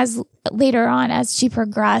then as later on, as she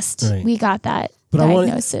progressed, Right. we got that But I wanted-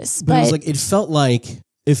 diagnosis. But it was like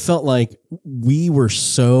it felt like we were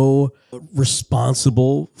so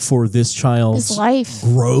responsible for this child's his life.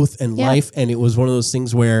 growth and Yeah. life, and it was one of those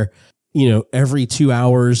things where, you know, every 2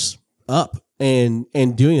 hours up and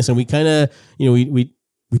doing this, and we kind of, you know,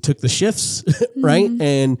 we took the shifts right, Mm-hmm.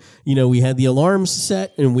 and you know, we had the alarms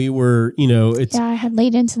set, and we were, you know, it's Yeah, I had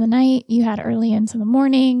late into the night. You had early into the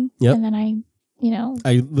morning. Yep. And then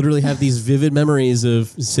I literally have these vivid memories of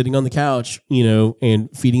sitting on the couch, you know, and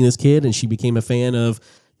feeding this kid, and she became a fan of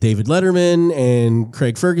David Letterman and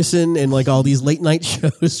Craig Ferguson and like all these late night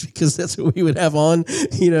shows because that's what we would have on,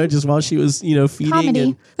 you know, just while she was, you know, feeding Comedy.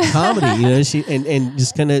 and comedy, you know, and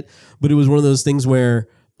just kind of, but it was one of those things where,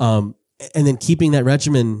 and then keeping that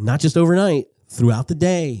regimen, not just overnight, throughout the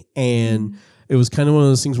day. And it was kind of one of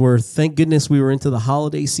those things where thank goodness we were into the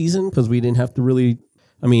holiday season because we didn't have to really,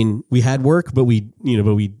 I mean, we had work, but we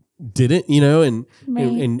didn't, you know,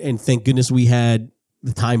 and thank goodness we had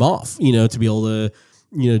the time off, you know, to be able to,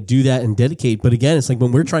 you know, do that and dedicate. But again, it's like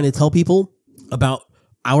when we're trying to tell people about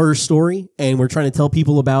our story and we're trying to tell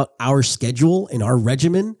people about our schedule and our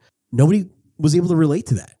regimen, nobody was able to relate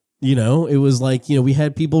to that. You know, it was like, you know, we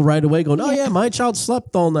had people right away going, oh yeah, my child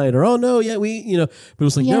slept all night, or, oh no, yeah, but it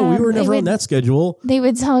was like, no, Yeah, we were never they on would- that schedule. they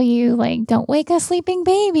would tell you like, don't wake a sleeping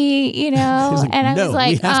baby, you know? It's like, and I no, was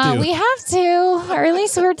like, we have to, or at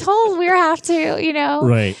least we're told we have to, you know?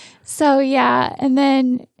 Right. So yeah. And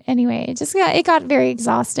then anyway, it got very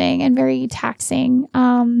exhausting and very taxing.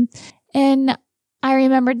 And I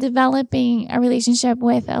remember developing a relationship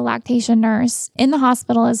with a lactation nurse in the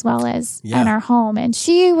hospital as well as in our home. And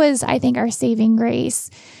she was, I think, our saving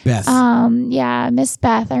grace. Beth. Miss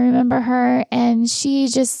Beth, I remember her. And she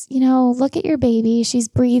just, you know, look at your baby. She's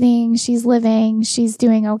breathing. She's living. She's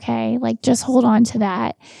doing okay. Like, just hold on to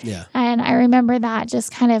that. Yeah. And I remember that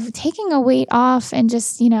just kind of taking a weight off and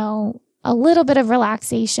just, you know, a little bit of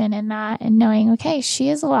relaxation in that and knowing, okay, she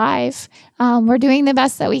is alive. We're doing the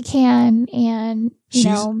best that we can. And, you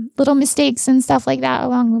know, little mistakes and stuff like that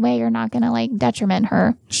along the way are not going to like detriment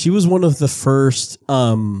her. She was one of the first,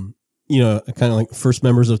 you know, kind of like first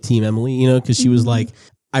members of Team Emily, you know, because she was like,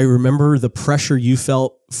 I remember the pressure you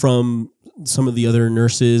felt from some of the other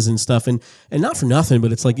nurses and stuff. And not for nothing,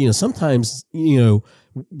 but it's like, you know, sometimes, you know,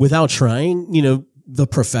 without trying, you know, the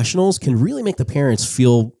professionals can really make the parents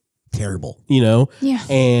feel terrible, you know? Yeah.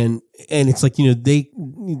 And it's like, you know,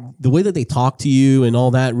 the way that they talk to you and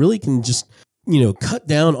all that really can just, you know, cut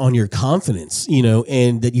down on your confidence, you know,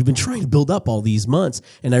 and that you've been trying to build up all these months.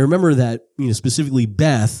 And I remember that, you know, specifically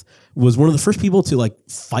Beth was one of the first people to like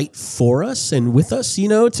fight for us and with us, you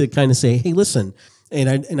know, to kind of say, hey, listen.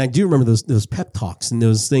 And I do remember those pep talks and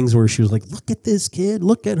those things where she was like, look at this kid,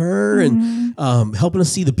 look at her, and helping us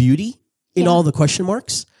see the beauty in all the question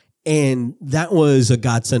marks. And that was a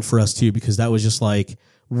godsend for us too, because that was just like,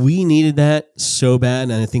 we needed that so bad.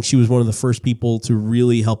 And I think she was one of the first people to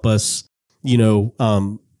really help us, you know,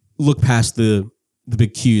 look past the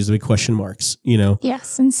big Q's, the big question marks, you know?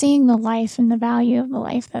 Yes. And seeing the life and the value of the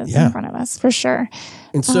life that's in front of us, for sure.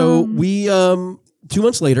 And so we, 2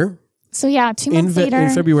 months later, so yeah, 2 months later, in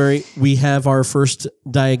February, we have our first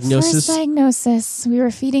diagnosis. We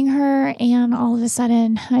were feeding her, and all of a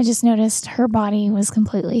sudden, I just noticed her body was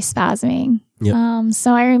completely spasming. Yep.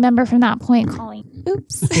 So I remember from that point calling.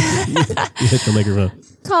 Oops. You hit the microphone.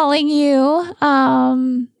 Calling you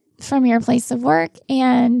from your place of work,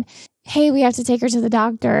 and hey, we have to take her to the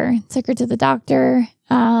doctor. Took her to the doctor.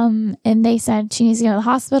 And they said she needs to go to the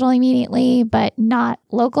hospital immediately, but not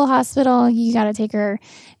local hospital. You got to take her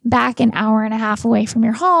back an hour and a half away from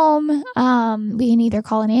your home. We can either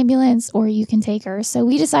call an ambulance or you can take her. So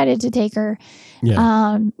we decided to take her,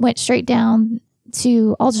 went straight down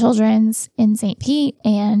to All Children's in St. Pete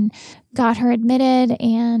and got her admitted,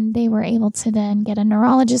 and they were able to then get a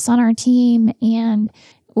neurologist on our team, and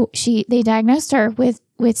they diagnosed her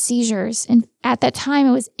with seizures. And at that time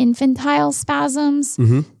it was infantile spasms,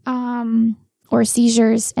 or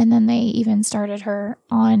seizures. And then they even started her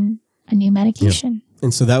on a new medication. Yeah.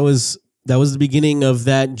 And so that was the beginning of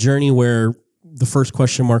that journey where the first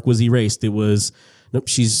question mark was erased. It was, nope,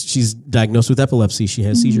 she's diagnosed with epilepsy. She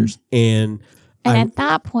has seizures. And at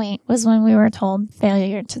that point was when we were told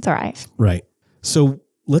failure to thrive. Right. So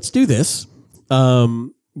let's do this.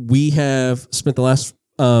 We have spent the last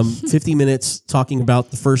 50 minutes talking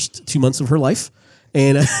about the first 2 months of her life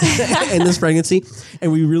and and this pregnancy.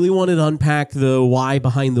 And we really wanted to unpack the why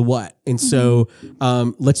behind the what. And so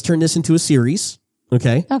let's turn this into a series.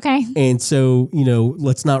 Okay. Okay. And so,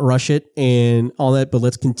 let's not rush it and all that, but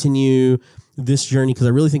let's continue this journey because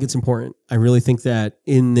I really think it's important. I really think that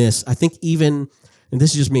in this, and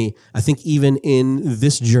this is just me, I think even in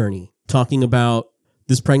this journey, talking about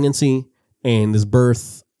this pregnancy and this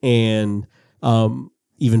birth and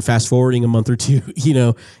even fast forwarding a month or two,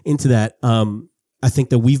 into that, I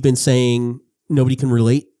think that we've been saying nobody can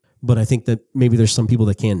relate, but I think that maybe there's some people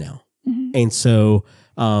that can now. And so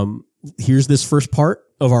here's this first part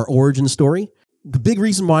of our origin story. The big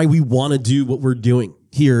reason why we want to do what we're doing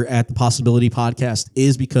here at the Possibility Podcast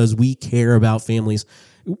is because we care about families.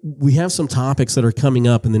 We have some topics that are coming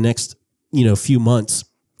up in the next, few months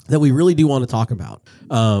that we really do want to talk about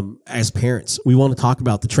as parents. We want to talk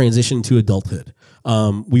about the transition to adulthood.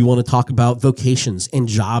 We want to talk about vocations and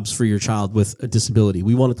jobs for your child with a disability.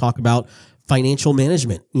 We want to talk about financial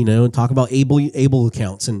management, and talk about able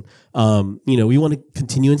accounts. And, we want to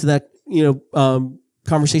continue into that,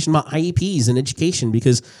 conversation about IEPs and education,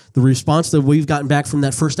 because the response that we've gotten back from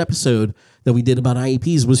that first episode that we did about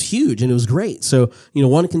IEPs was huge and it was great. So,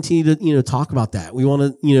 want to continue to, talk about that. We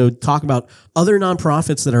want to, talk about other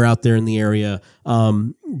nonprofits that are out there in the area,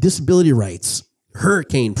 disability rights,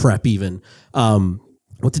 hurricane prep, even,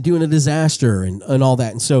 what to do in a disaster and all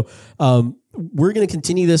that. And so, we're going to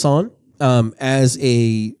continue this on as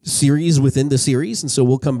a series within the series. And so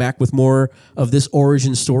we'll come back with more of this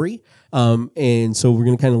origin story. And so we're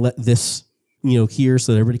going to kind of let this, here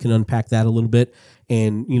so that everybody can unpack that a little bit.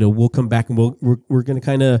 And, we'll come back and we're going to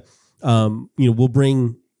kind of, we'll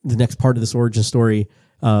bring the next part of this origin story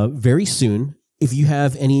very soon. If you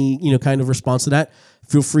have any, kind of response to that,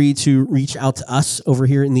 feel free to reach out to us over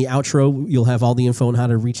here in the outro. You'll have all the info on how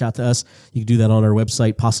to reach out to us. You can do that on our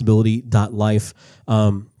website, possibility.life.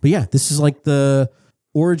 But yeah, this is like the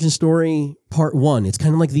origin story part 1. It's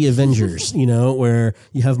kind of like the Avengers, where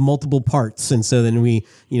you have multiple parts. And so then we,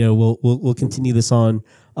 we'll continue this on.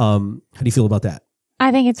 How do you feel about that?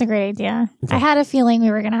 I think it's a great idea. Okay. I had a feeling we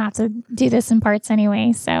were going to have to do this in parts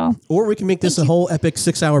anyway. So, or we can make this a whole epic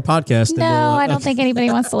 6-hour podcast. No, I don't think anybody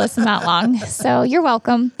wants to listen that long. So you're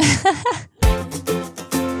welcome.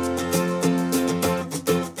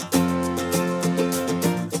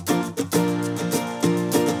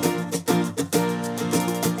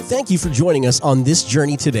 Thank you for joining us on this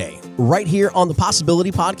journey today, right here on the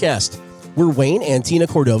Possibility Podcast. We're Wayne and Tina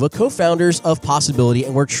Cordova, co-founders of Possibility,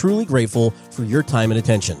 and we're truly grateful for your time and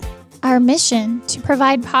attention. Our mission to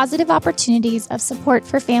provide positive opportunities of support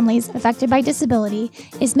for families affected by disability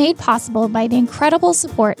is made possible by the incredible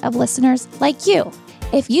support of listeners like you.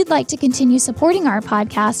 If you'd like to continue supporting our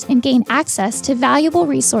podcast and gain access to valuable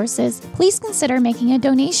resources, please consider making a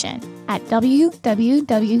donation at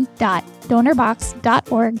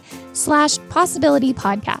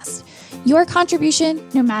www.donorbox.org/possibilitypodcast. Your contribution,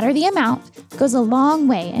 no matter the amount, goes a long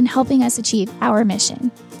way in helping us achieve our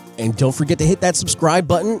mission. And don't forget to hit that subscribe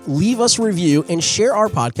button, leave us a review, and share our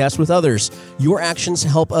podcast with others. Your actions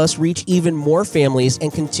help us reach even more families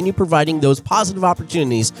and continue providing those positive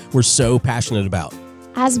opportunities we're so passionate about.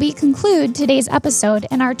 As we conclude today's episode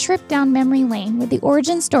and our trip down memory lane with the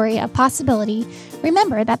origin story of Possibility,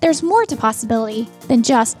 remember that there's more to Possibility than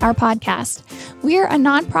just our podcast. We're a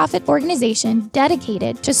nonprofit organization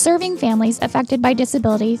dedicated to serving families affected by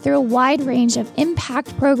disability through a wide range of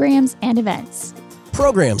impact programs and events.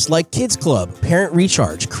 Programs like Kids Club, Parent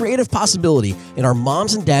Recharge, Creative Possibility, and our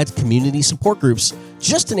Moms and Dads community support groups,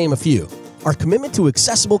 just to name a few. Our commitment to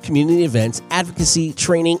accessible community events, advocacy,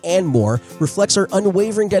 training, and more reflects our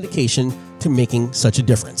unwavering dedication to making such a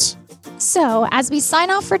difference. So, as we sign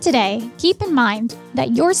off for today, keep in mind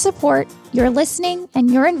that your support, your listening, and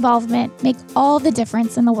your involvement make all the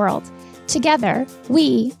difference in the world. Together,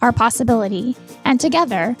 we are Possibility, and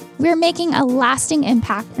together, we're making a lasting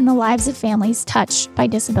impact in the lives of families touched by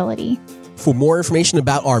disability. For more information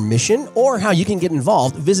about our mission or how you can get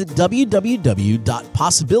involved, visit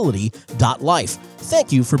www.possibility.life.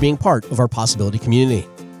 Thank you for being part of our Possibility community.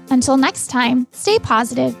 Until next time, stay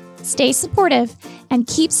positive, stay supportive, and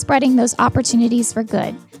keep spreading those opportunities for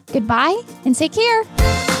good. Goodbye and take care.